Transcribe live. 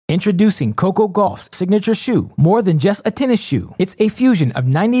Introducing Coco Gauff's signature shoe, more than just a tennis shoe. It's a fusion of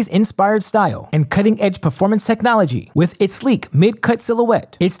 90s-inspired style and cutting-edge performance technology. With its sleek mid-cut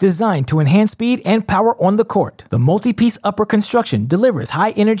silhouette, it's designed to enhance speed and power on the court. The multi-piece upper construction delivers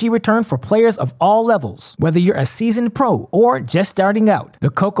high-energy return for players of all levels. Whether you're a seasoned pro or just starting out, the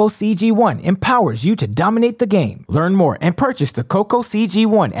Coco CG1 empowers you to dominate the game. Learn more and purchase the Coco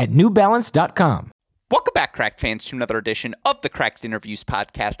CG1 at NewBalance.com. Welcome back, Cracked fans, to another edition of the Cracked Interviews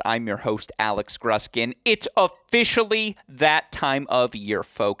podcast. I'm your host, Alex Gruskin. It's officially that time of year,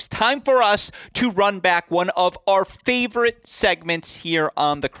 folks. Time for us to run back one of our favorite segments here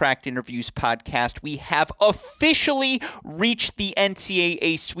on the Cracked Interviews podcast. We have officially reached the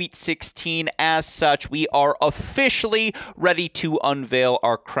NCAA Sweet-16. As such, we are officially ready to unveil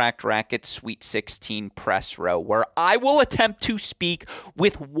our Cracked Racquet Sweet-16 press row, where I will attempt to speak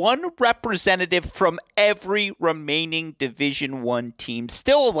with one representative from every remaining Division I team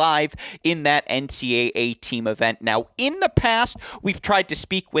still alive in that NCAA team event. Now, in the past, we've tried to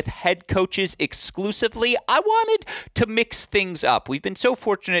speak with head coaches exclusively. I wanted to mix things up. We've been so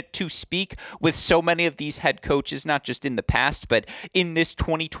fortunate to speak with so many of these head coaches, not just in the past, but in this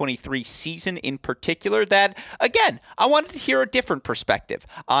 2023 season in particular, that, again, I wanted to hear a different perspective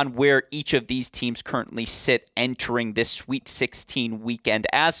on where each of these teams currently sit entering this Sweet 16 weekend.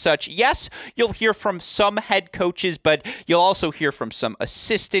 As such, yes, you'll hear from some head coaches, but you'll also hear from some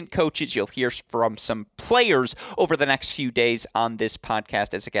assistant coaches. You'll hear from some players over the next few days on this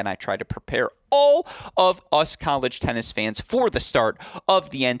podcast, as again, I try to prepare all of us college tennis fans for the start of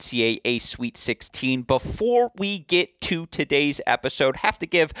the NCAA Sweet 16. Before we get to today's episode, have to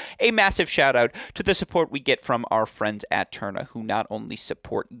give a massive shout out to the support we get from our friends at Tourna, who not only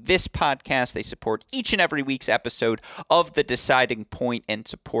support this podcast, they support each and every week's episode of The Deciding Point and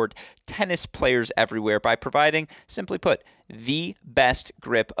support tennis players everywhere by providing, simply put, the best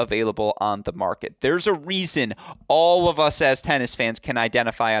grip available on the market. There's a reason all of us as tennis fans can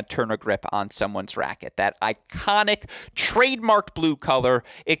identify a Tourna grip on someone's racket. That iconic trademarked blue color,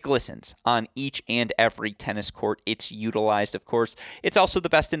 it glistens on each and every tennis court it's utilized. Of course, it's also the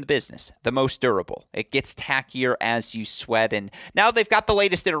best in the business, the most durable. It gets tackier as you sweat, and now they've got the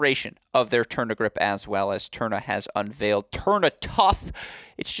latest iteration of their Tourna grip as well, as Tourna has unveiled Tourna Tough.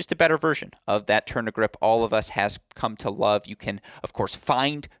 It's just a better version of that Tourna grip all of us has come to love. You can, of course,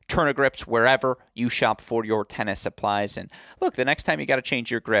 find Tourna grips wherever you shop for your tennis supplies. And look, the next time you got to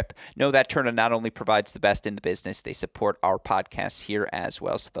change your grip, know that Tourna not only provides the best in the business, they support our podcasts here as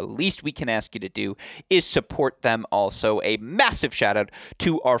well. So the least we can ask you to do is support them also. A massive shout out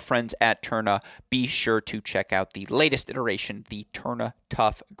to our friends at Tourna. Be sure to check out the latest iteration, the Tourna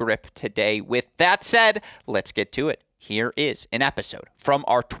Tough grip today. With that said, let's get to it. Here is an episode from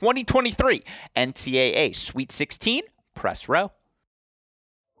our 2023 NCAA Sweet 16 Press Row.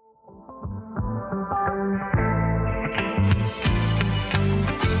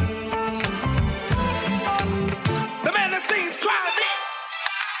 The man that sings try it.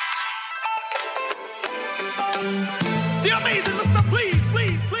 The amazing Mr. Please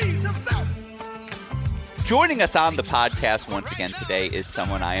himself. Joining us on the podcast once again today is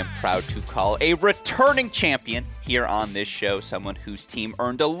someone I am proud to call a returning champion here on this show, someone whose team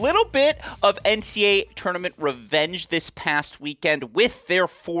earned a little bit of NCAA tournament revenge this past weekend with their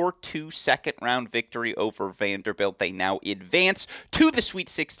 4-2 second-round victory over Vanderbilt. They now advance to the Sweet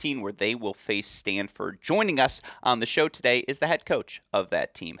 16, where they will face Stanford. Joining us on the show today is the head coach of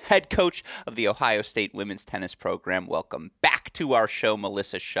that team, head coach of the Ohio State women's tennis program. Welcome back to our show,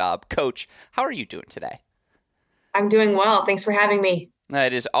 Melissa Schaub. Coach, how are you doing today? I'm doing well. Thanks for having me.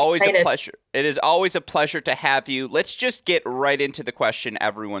 It is always a pleasure. It is always a pleasure to have you. Let's just get right into the question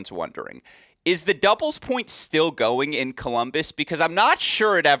everyone's wondering. Is the doubles point still going in Columbus? Because I'm not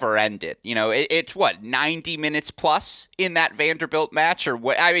sure it ever ended. You know, it's what, 90 minutes plus in that Vanderbilt match? Or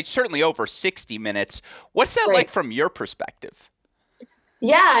what? I mean, certainly over 60 minutes. What's that like from your perspective?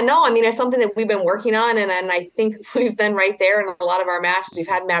 Yeah, no, I mean, it's something that we've been working on, and I think we've been right there in a lot of our matches. We've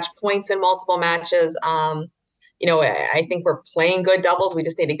had match points in multiple matches. You know, I think we're playing good doubles. We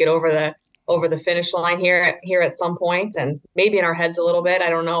just need to get over the finish line here at some point, and maybe in our heads a little bit.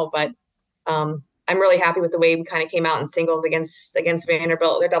 I don't know, but I'm really happy with the way we kind of came out in singles against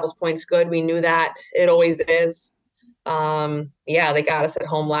Vanderbilt. Their doubles point's good. We knew that. It always is. Yeah, they got us at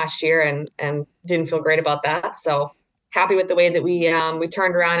home last year and didn't feel great about that. So happy with the way that we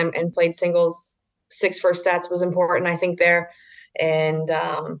turned around and played singles. 6 first sets was important, I think, there, and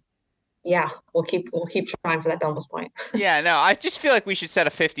yeah, we'll keep trying for that doubles point. Yeah, no, I just feel like we should set a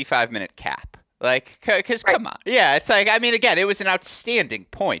 55-minute cap Like, because Right. come on. Yeah, it's like, I mean, again, it was an outstanding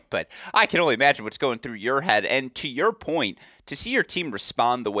point, but I can only imagine what's going through your head. And to your point, to see your team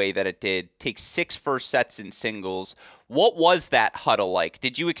respond the way that it did, take 6 first sets in singles, what was that huddle like?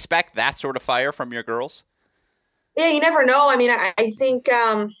 Did you expect that sort of fire from your girls? Yeah, you never know. I mean, I think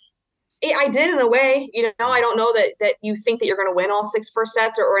I did in a way. I don't know that you think that you're going to win all 6 first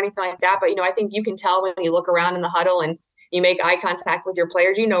sets or anything like that. But, I think you can tell when you look around in the huddle and you make eye contact with your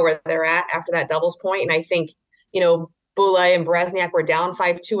players, where they're at after that doubles point. And I think, Bula and Brezniak were down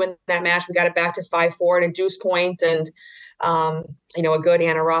 5-2 in that match. We got it back to 5-4 and a deuce point and, a good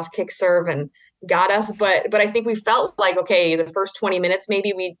Anna Ross kick serve and got us. But I think we felt like, okay, the first 20 minutes,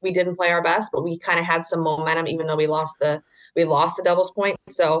 maybe we didn't play our best, but we kind of had some momentum, even though we lost the doubles point.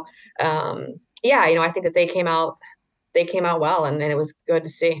 So, I think that they came out well, and it was good to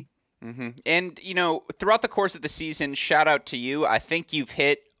see. Mm-hmm. And, throughout the course of the season, shout out to you. I think you've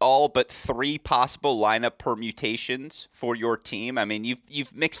hit all but 3 possible lineup permutations for your team. I mean,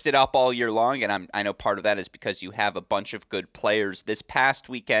 you've mixed it up all year long, and I know part of that is because you have a bunch of good players. This past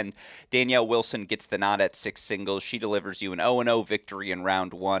weekend, Danielle Wilson gets the nod at 6 singles. She delivers you an 0-0 victory in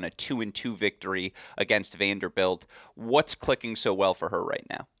round 1, a 2-2 victory against Vanderbilt. What's clicking so well for her right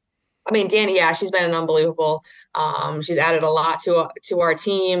now? I mean, Danny, yeah, she's been an unbelievable. She's added a lot to our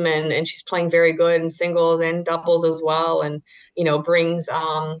team, and she's playing very good in singles and doubles as well. And brings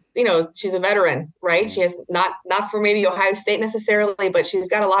she's a veteran, right? She has not for maybe Ohio State necessarily, but she's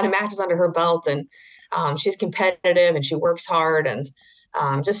got a lot of matches under her belt, and she's competitive and she works hard, and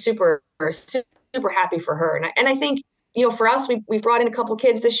just super happy for her. And I think for us, we've brought in a couple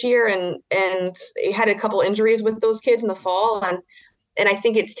kids this year, and had a couple injuries with those kids in the fall, and I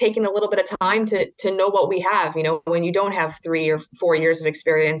think it's taken a little bit of time to know what we have, when you don't have 3 or 4 years of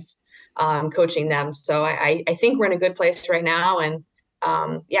experience coaching them. So I think we're in a good place right now. And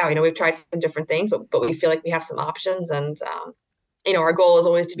we've tried some different things, but we feel like we have some options. And, our goal is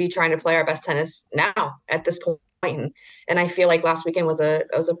always to be trying to play our best tennis now at this point. And I feel like last weekend was a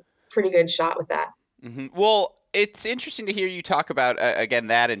pretty good shot with that. Mm-hmm. Well, it's interesting to hear you talk about, again,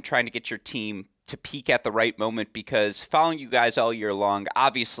 that and trying to get your team to peak at the right moment, because following you guys all year long,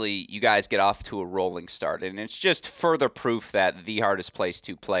 obviously you guys get off to a rolling start, and it's just further proof that the hardest place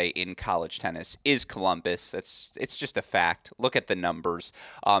to play in college tennis is Columbus. It's just a fact. Look at the numbers.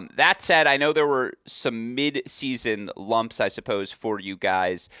 That said, I know there were some mid-season lumps, I suppose, for you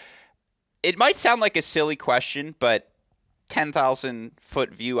guys. It might sound like a silly question, but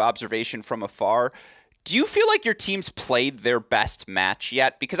 10,000-foot view observation from afar, do you feel like your team's played their best match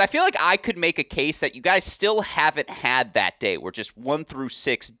yet? Because I feel like I could make a case that you guys still haven't had that day where just 1 through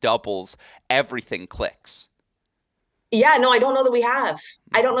 6 doubles, everything clicks. Yeah, no, I don't know that we have.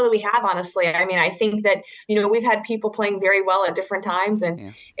 Honestly. I mean, I think that, we've had people playing very well at different times,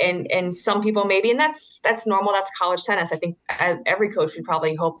 and some people maybe, and that's normal. That's college tennis. I think as every coach would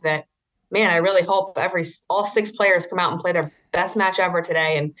probably hope that, man, I really hope all 6 players come out and play their best match ever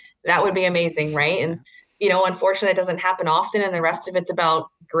today. And that would be amazing. Right. And, unfortunately it doesn't happen often. And the rest of it's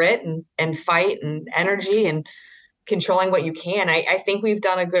about grit and fight and energy and controlling what you can. I think we've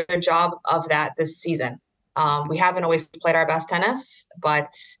done a good job of that this season. We haven't always played our best tennis,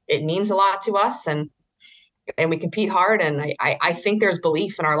 but it means a lot to us, and we compete hard. And I think there's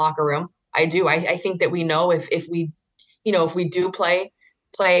belief in our locker room. I do. I think that we know if we do play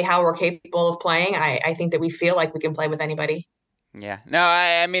how we're capable of playing, I think that we feel like we can play with anybody. Yeah. No,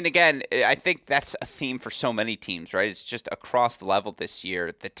 I mean, again, I think that's a theme for so many teams, right? It's just across the level this year.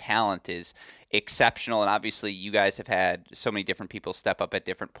 The talent is exceptional, and obviously you guys have had so many different people step up at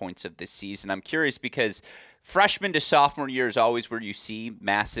different points of this season. I'm curious because freshman to sophomore year is always where you see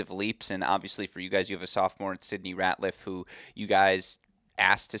massive leaps, and obviously for you guys, you have a sophomore in Sydney Ratliff who you guys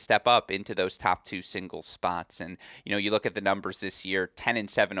asked to step up into those top 2 singles spots. And, you look at the numbers this year,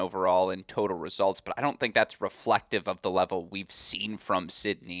 10-7 overall in total results, but I don't think that's reflective of the level we've seen from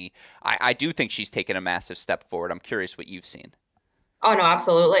Sydney. I do think she's taken a massive step forward. I'm curious what you've seen. Oh, no,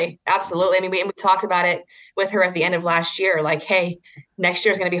 absolutely. Absolutely. I mean, we talked about it with her at the end of last year, like, hey, next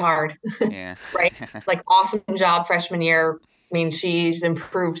year is going to be hard. Yeah. Right. Like, awesome job freshman year. I mean, she's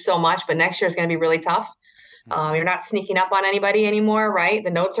improved so much, but next year is going to be really tough. You're not sneaking up on anybody anymore, right?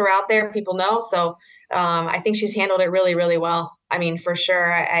 The notes are out there. People know. So I think she's handled it really, really well. I mean, for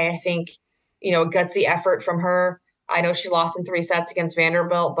sure. I think, gutsy effort from her. I know she lost in 3 sets against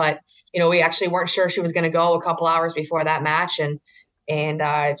Vanderbilt, but, we actually weren't sure she was going to go a couple hours before that match.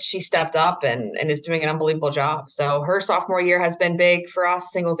 And she stepped up and is doing an unbelievable job. So her sophomore year has been big for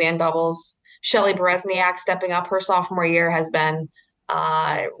us, singles and doubles. Shelly Berezniak stepping up her sophomore year has been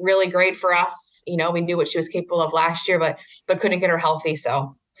really great for us. We knew what she was capable of last year, but couldn't get her healthy.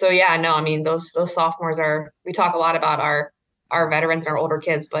 So yeah, no, I mean, those sophomores we talk a lot about our veterans and our older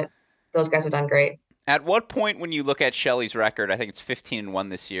kids, but those guys have done great. At what point, when you look at Shelly's record, I think it's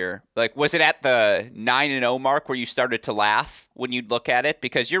 15-1 this year, like, was it at the 9-0 mark where you started to laugh when you'd look at it?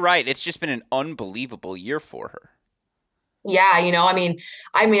 Because you're right, it's just been an unbelievable year for her. Yeah, I mean,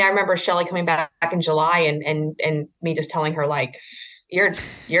 I remember Shelly coming back in July and me just telling her, like, you're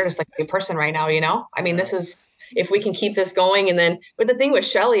just like a person right now, I mean, this is, if we can keep this going. And then, but the thing with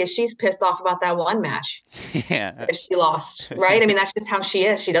Shelly is she's pissed off about that one match that she lost, right? I mean, that's just how she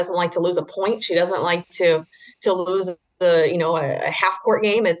is. She doesn't like to lose a point. She doesn't like to lose a half court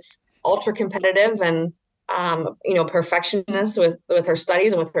game. It's ultra competitive and, perfectionist with her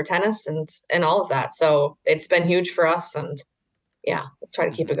studies and with her tennis and all of that. So it's been huge for us, and yeah, let's try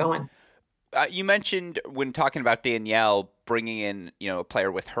to keep it going. You mentioned when talking about Danielle bringing in, a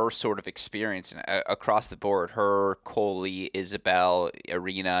player with her sort of experience across the board, her, Coley, Isabel,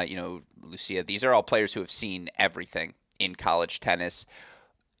 Irina, Lucia, these are all players who have seen everything in college tennis.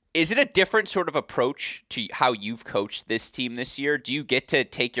 Is it a different sort of approach to how you've coached this team this year? Do you get to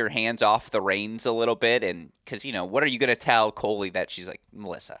take your hands off the reins a little bit? And because, what are you going to tell Coley that she's like,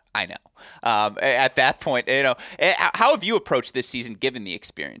 Melissa, I know. At that point, how have you approached this season given the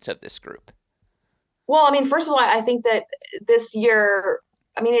experience of this group? Well, I mean, first of all, I think that this year,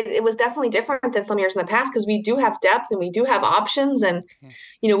 I mean, it was definitely different than some years in the past because we do have depth and we do have options. And,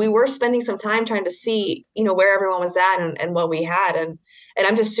 we were spending some time trying to see, where everyone was at and what we had. And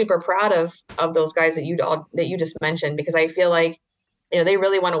I'm just super proud of those guys that you just mentioned, because I feel like, they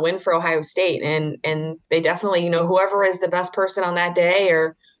really want to win for Ohio State, and they definitely, whoever is the best person on that day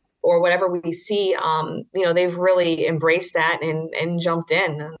or whatever we see, they've really embraced that and jumped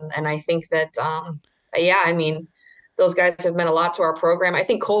in. And I think that, I mean, those guys have meant a lot to our program. I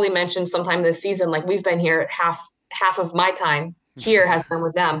think Coley mentioned sometime this season, like, we've been here half of my time here has been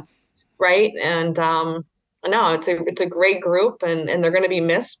with them. Right. And, no, it's a great group and they're going to be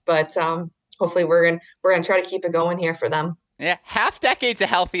missed, but hopefully we're going to try to keep it going here for them. Yeah, half decade's a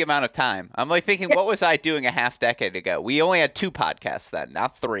healthy amount of time. I'm like thinking, what was I doing a half decade ago? We only had 2 podcasts then,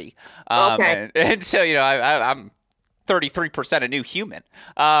 not 3. Okay. And so, I'm 33% a new human.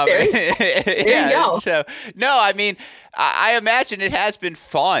 There you go. So, no, I mean, I imagine it has been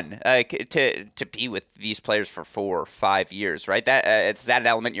fun to be with these players for 4 or 5 years, right? Is that an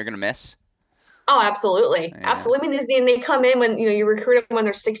element you're going to miss? Oh, absolutely. Yeah. Absolutely. I mean, they come in when, you recruit them when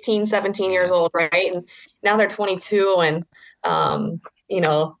they're 16, 17 years old, right? And now they're 22 and,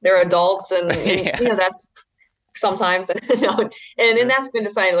 they're adults and that's sometimes, and that's been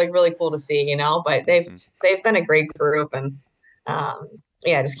decided, like, really cool to see, but they've been a great group and, I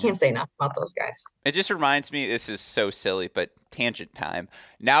just can't say enough about those guys. It just reminds me, this is so silly, but tangent time.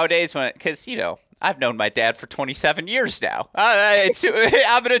 Nowadays, because, I've known my dad for 27 years now. I'm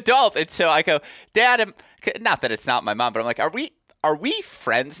an adult. And so I go, Dad, not that it's not my mom, but I'm like, are we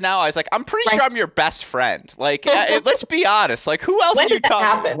friends now? I was like, I'm pretty sure I'm your best friend. Like, let's be honest. Like, who else do you talk to?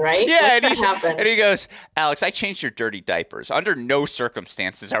 Happen, right? Yeah, and he goes, Alex, I changed your dirty diapers. Under no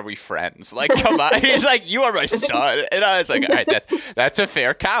circumstances are we friends. Like, come on. He's like, you are my son. And I was like, all right, that's a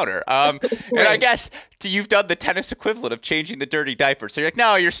fair counter. And I guess you've done the tennis equivalent of changing the dirty diapers. So you're like,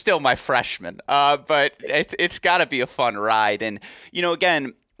 no, you're still my freshman. But it's got to be a fun ride. And,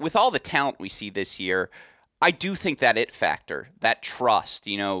 again, with all the talent we see this year, I do think that it factor, that trust,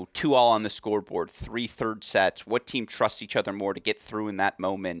 2 all on the scoreboard, 3 third sets, what team trusts each other more to get through in that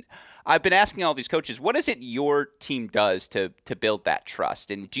moment. I've been asking all these coaches, what is it your team does to build that trust?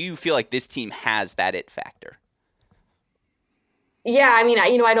 And do you feel like this team has that it factor? Yeah, I mean,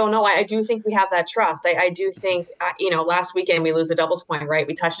 I don't know. I do think we have that trust. I do think, last weekend we lose the doubles point, right?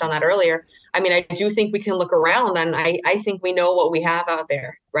 We touched on that earlier. I mean, I do think we can look around and I think we know what we have out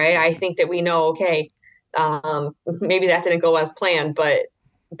there, right? I think that we know, okay, maybe that didn't go as planned, but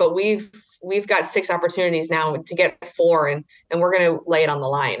we've got 6 opportunities now to get 4 and we're going to lay it on the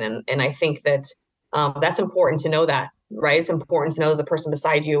line. And I think that, that's important to know that, right? It's important to know that the person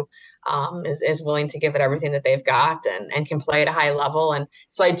beside you, is willing to give it everything that they've got and can play at a high level. And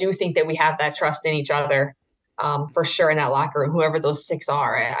so I do think that we have that trust in each other, for sure in that locker room, whoever those 6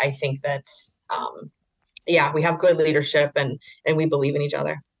 are. I think that, we have good leadership and we believe in each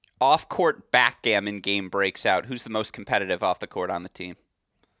other. Off-court backgammon game breaks out. Who's the most competitive off the court on the team?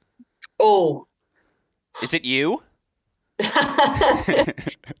 Oh. Is it you?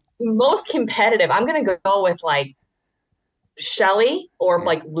 Most competitive. I'm going to go with, like, Shelly or,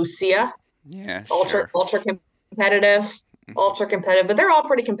 like, Lucia. Yeah, ultra competitive. Mm-hmm. Ultra competitive. But they're all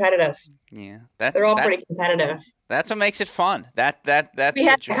pretty competitive. Yeah. They're all pretty competitive. That's what makes it fun. That's we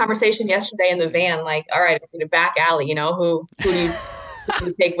had a conversation yesterday in the van, like, all right, if you're back alley, who do you do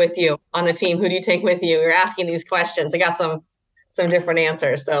you take with you on the team? Who do you take with you? You're asking these questions. I got some different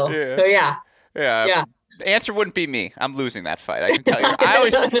answers. So yeah. Yeah. Yeah. The answer wouldn't be me. I'm losing that fight. I can tell you.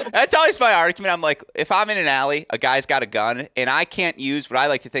 That's always my argument. I'm like, if I'm in an alley, a guy's got a gun, and I can't use what I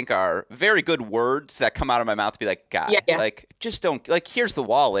like to think are very good words that come out of my mouth to be like, guy, like, just don't, like, here's the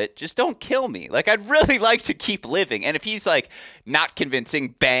wallet. Just don't kill me. Like, I'd really like to keep living. And if he's like not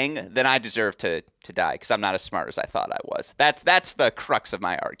convincing, bang, then I deserve to die because I'm not as smart as I thought I was. That's the crux of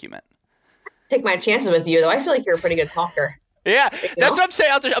my argument. Take my chances with you, though. I feel like you're a pretty good talker. Yeah, that's what I'm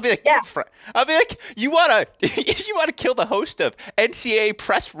saying. I'll be like, yeah. I'll be like, you wanna kill the host of NCAA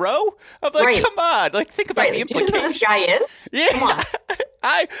Press Row? I'm like, come on, like think about the implications. Do you know who this guy is? Yeah, come on.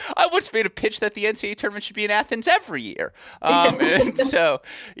 I once made a pitch that the NCAA tournament should be in Athens every year. And so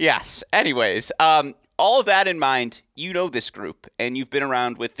yes. Anyways, all of that in mind, you know this group, and you've been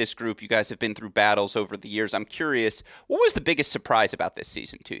around with this group. You guys have been through battles over the years. I'm curious, what was the biggest surprise about this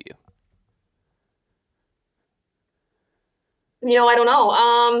season to you? I don't know.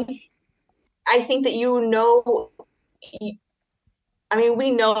 I think that we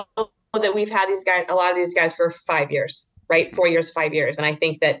know that we've had a lot of these guys for 5 years, right? 4 years, 5 years. And I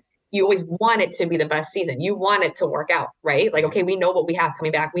think that you always want it to be the best season. You want it to work out, right? Like, okay, we know what we have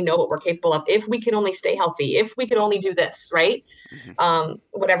coming back. We know what we're capable of. If we can only stay healthy, if we could only do this, right? Mm-hmm.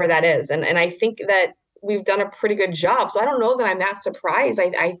 Whatever that is. And I think that we've done a pretty good job. So I don't know that I'm that surprised.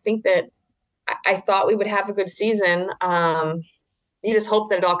 I think that I thought we would have a good season. You just hope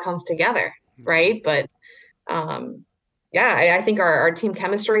that it all comes together, right? But I think our team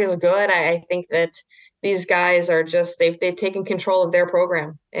chemistry is good. I think that these guys are just they've taken control of their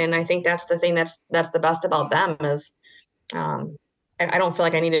program, and I think that's the thing that's the best about them is I don't feel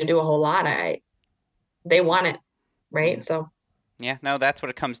like I need to do a whole lot. They want it, right? Yeah. So. Yeah, no, that's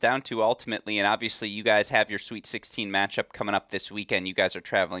what it comes down to ultimately. And obviously, you guys have your Sweet 16 matchup coming up this weekend. You guys are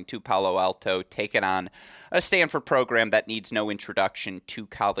traveling to Palo Alto, taking on a Stanford program that needs no introduction to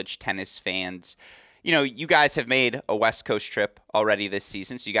college tennis fans. You guys have made a West Coast trip already this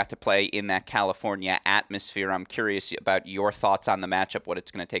season, so you got to play in that California atmosphere. I'm curious about your thoughts on the matchup, what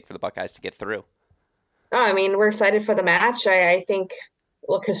it's going to take for the Buckeyes to get through. We're excited for the match. I think,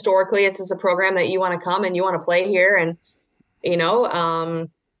 look, historically, it's a program that you want to come and you want to play here, and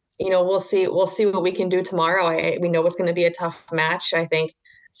we'll see what we can do tomorrow. We know it's going to be a tough match. I think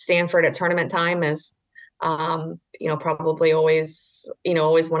Stanford at tournament time is, probably always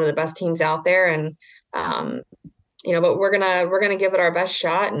one of the best teams out there. And, but we're going to give it our best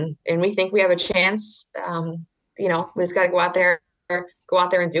shot. And we think we have a chance. We just got to go out there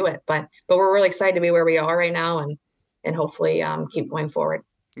and do it. But we're really excited to be where we are right now and hopefully keep going forward.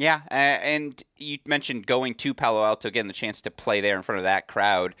 Yeah, and you mentioned going to Palo Alto, getting the chance to play there in front of that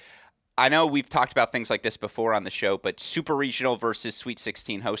crowd. I know we've talked about things like this before on the show, but Super Regional versus Sweet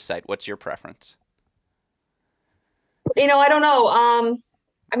 16 host site, what's your preference? I don't know.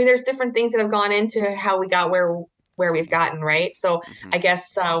 There's different things that have gone into how we got where we've gotten, right? So I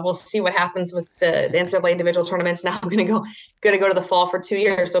guess we'll see what happens with the NCAA individual tournaments. Now I'm going to go to the fall for 2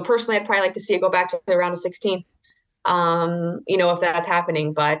 years. So personally, I'd probably like to see it go back to the round of 16. If that's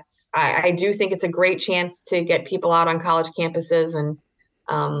happening, but I do think it's a great chance to get people out on college campuses and,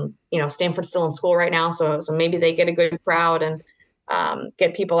 Stanford's still in school right now. So maybe they get a good crowd and,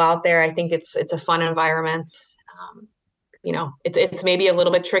 get people out there. I think it's a fun environment. It's maybe a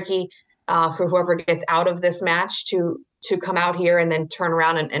little bit tricky, for whoever gets out of this match to come out here and then turn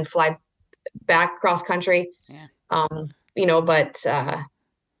around and fly back cross country. Yeah. But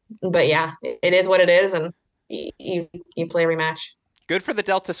yeah, it is what it is. And, you play a rematch. Good for the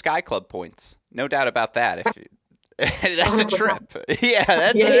Delta Sky Club points, no doubt about that. That's 100%. A trip. Yeah,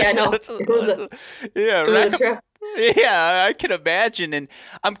 that's a trip. Yeah, I can imagine, and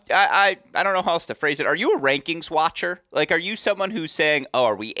I don't know how else to phrase it. Are you a rankings watcher? Like, are you someone who's saying, "Oh,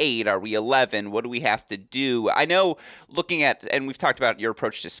 are we 8? Are we 11? What do we have to do?" I know, looking at, and we've talked about your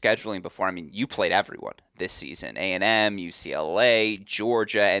approach to scheduling before. You played everyone this season: A&M, UCLA,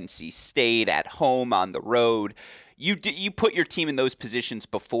 Georgia, NC State, at home, on the road. You put your team in those positions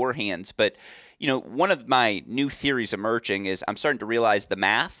beforehand, but. One of my new theories emerging is I'm starting to realize the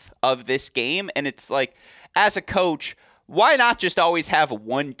math of this game, and it's like, as a coach, why not just always have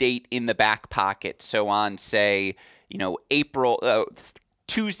one date in the back pocket? So on, say,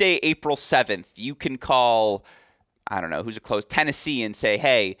 Tuesday, April 7th, you can call, I don't know, who's a close, Tennessee, and say,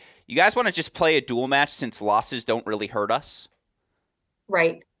 hey, you guys want to just play a dual match since losses don't really hurt us?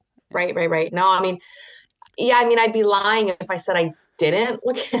 Right. No, I'd be lying if I said I didn't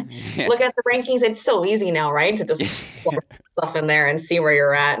look at the rankings. It's so easy now, right? To just plug stuff in there and see where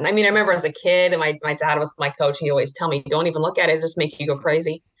you're at. And I mean, I remember as a kid, and my dad was my coach, and he always tell me, don't even look at it, it'll just make you go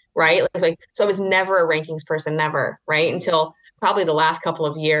crazy, right? So I was never a rankings person, never, right? Until probably the last couple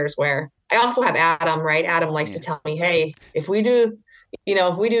of years, where I also have Adam, right? Adam likes to tell me, hey, if we do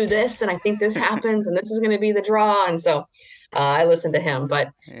this, then I think this happens, and this is going to be the draw. And so I listen to him,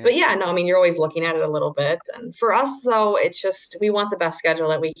 but yeah, no, I mean, you're always looking at it a little bit. And for us, though, it's just, we want the best schedule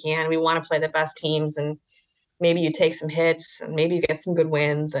that we can. We want to play the best teams, and maybe you take some hits, and maybe you get some good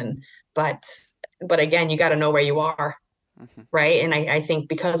wins. But again, you got to know where you are, right? And I think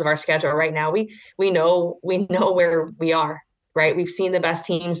because of our schedule right now, we know where we are, right? We've seen the best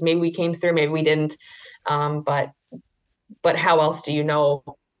teams. Maybe we came through, maybe we didn't. But how else do you know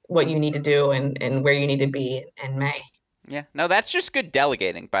what you need to do and where you need to be in May? Yeah, no, that's just good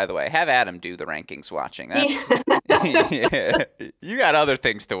delegating, by the way. Have Adam do the rankings watching. That's, you got other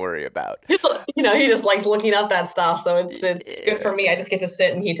things to worry about. He just likes looking up that stuff, so it's good for me. I just get to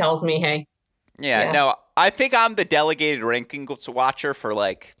sit and he tells me, hey. Yeah, no, I think I'm the delegated rankings watcher for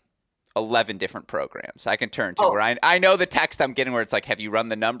like 11 different programs I can turn to where I know the text I'm getting where it's like, have you run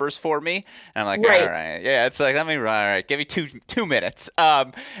the numbers for me? And I'm like, all right. Yeah, it's like, let me run. All right, give me two minutes.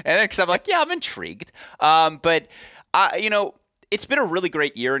 And then because I'm like, yeah, I'm intrigued. But it's been a really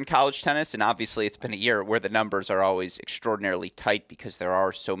great year in college tennis, and obviously it's been a year where the numbers are always extraordinarily tight because there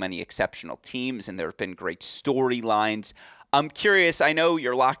are so many exceptional teams and there have been great storylines. I'm curious, I know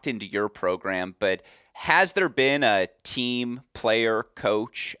you're locked into your program, but has there been a team, player,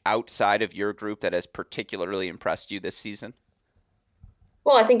 coach outside of your group that has particularly impressed you this season?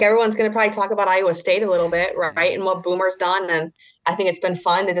 Well, I think everyone's going to probably talk about Iowa State a little bit, right, and what Boomer's done, and I think it's been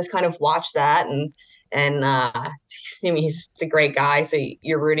fun to just kind of watch that, and he's just a great guy, so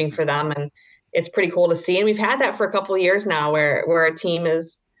you're rooting for them, and it's pretty cool to see. And we've had that for a couple of years now, where a team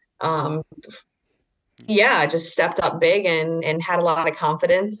is, just stepped up big and had a lot of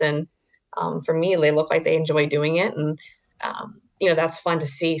confidence. And for me, they look like they enjoy doing it, and that's fun to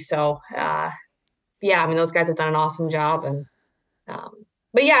see. So I mean, those guys have done an awesome job, and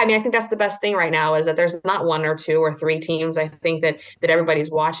but yeah, I mean, I think that's the best thing right now is that there's not one or two or three teams. I think that everybody's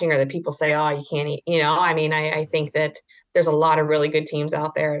watching, or that people say, oh, you can't eat, I mean, I think that there's a lot of really good teams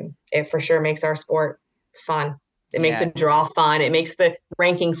out there, and it for sure makes our sport fun. It makes the draw fun. It makes the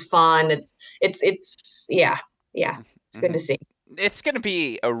rankings fun. It's good to see. It's going to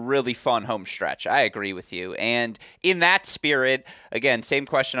be a really fun home stretch. I agree with you. And in that spirit, again, same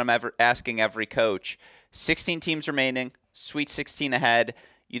question I'm asking every coach. 16 teams remaining, Sweet-16 ahead.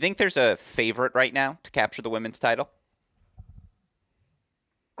 You think there's a favorite right now to capture the women's title?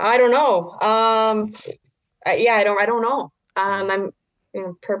 I don't know. I don't know.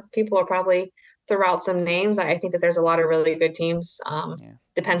 People will probably throw out some names. I think that there's a lot of really good teams.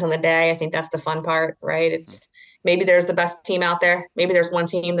 Depends on the day. I think that's the fun part, right? It's maybe there's the best team out there. Maybe there's one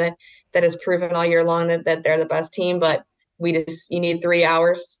team that has proven all year long that they're the best team, but you need 3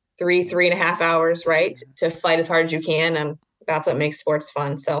 hours. 3.5 hours, right, to fight as hard as you can, and that's what makes sports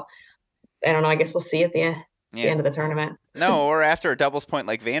fun. So I don't know. I guess we'll see at the end of the tournament. No, or after a doubles point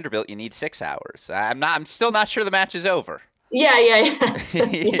like Vanderbilt, you need 6 hours. I'm still not sure the match is over. Yeah. I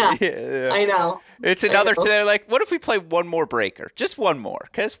know. It's another. They're like, what if we play one more breaker, just one more?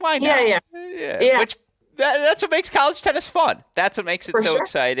 Because why not? Yeah. Which that's what makes college tennis fun. That's what makes it so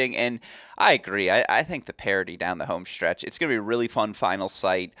exciting. And I agree. I think the parity down the home stretch, it's going to be a really fun final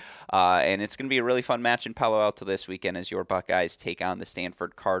sight. And it's going to be a really fun match in Palo Alto this weekend as your Buckeyes take on the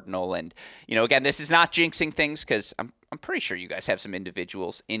Stanford Cardinal. And, again, this is not jinxing things because I'm pretty sure you guys have some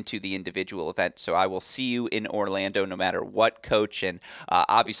individuals into the individual event. So I will see you in Orlando no matter what, Coach. And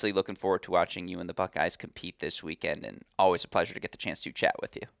obviously looking forward to watching you and the Buckeyes compete this weekend. And always a pleasure to get the chance to chat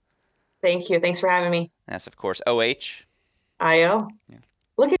with you. Thank you. Thanks for having me. That's, of course, OH. IO. Yeah.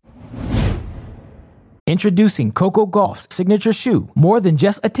 Look at. Introducing Coco Gauff's signature shoe. More than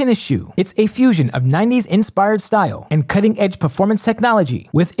just a tennis shoe, it's a fusion of 90s-inspired style and cutting-edge performance technology.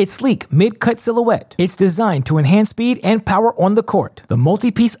 With its sleek mid-cut silhouette, it's designed to enhance speed and power on the court. The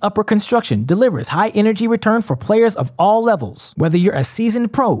multi-piece upper construction delivers high-energy return for players of all levels. Whether you're a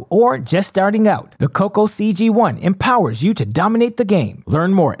seasoned pro or just starting out, the Coco CG1 empowers you to dominate the game.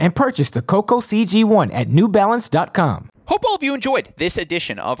 Learn more and purchase the Coco CG1 at NewBalance.com. Hope all of you enjoyed this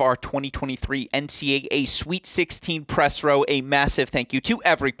edition of our 2023 NCAA Sweet 16 press row. A massive thank you to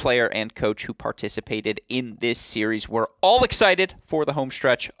every player and coach who participated in this series. We're all excited for the home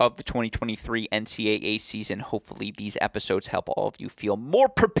stretch of the 2023 NCAA season. Hopefully these episodes help all of you feel more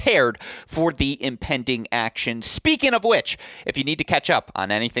prepared for the impending action. Speaking of which, if you need to catch up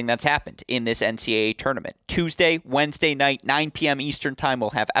on anything that's happened in this NCAA tournament, Tuesday, Wednesday night, 9 p.m. Eastern Time,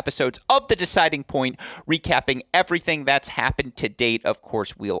 we'll have episodes of The Deciding Point recapping everything that's happened to date. Of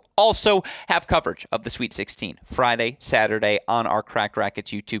course, we'll also have coverage of the Sweet 16 Friday, Saturday on our Cracked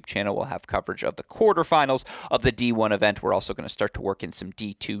Racquets YouTube channel. We'll have coverage of the quarterfinals of the D1 event. We're also going to start to work in some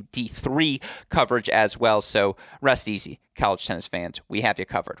D2, D3 coverage as well. So rest easy, college tennis fans. We have you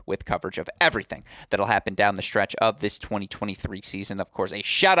covered with coverage of everything that'll happen down the stretch of this 2023 season. Of course, a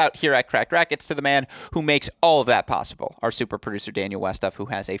shout out here at Cracked Racquets to the man who makes all of that possible, our super producer Daniel Westoff, who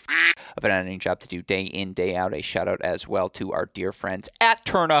has of an editing job to do day in, day out. A shout out as well to our dear friends at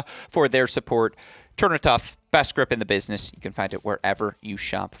Tourna for their support. Tourna Tough, best grip in the business. You can find it wherever you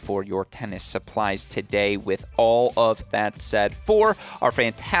shop for your tennis supplies today. With all of that said, for our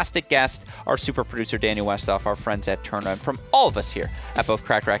fantastic guest, our super producer Daniel Westoff, our friends at Tourna, and from all of us here at both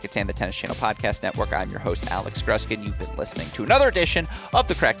Cracked Racquets and the Tennis Channel Podcast Network, I'm your host, Alex Gruskin. You've been listening to another edition of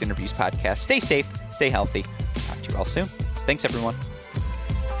the Cracked Interviews Podcast. Stay safe, stay healthy. Talk to you all soon. Thanks, everyone.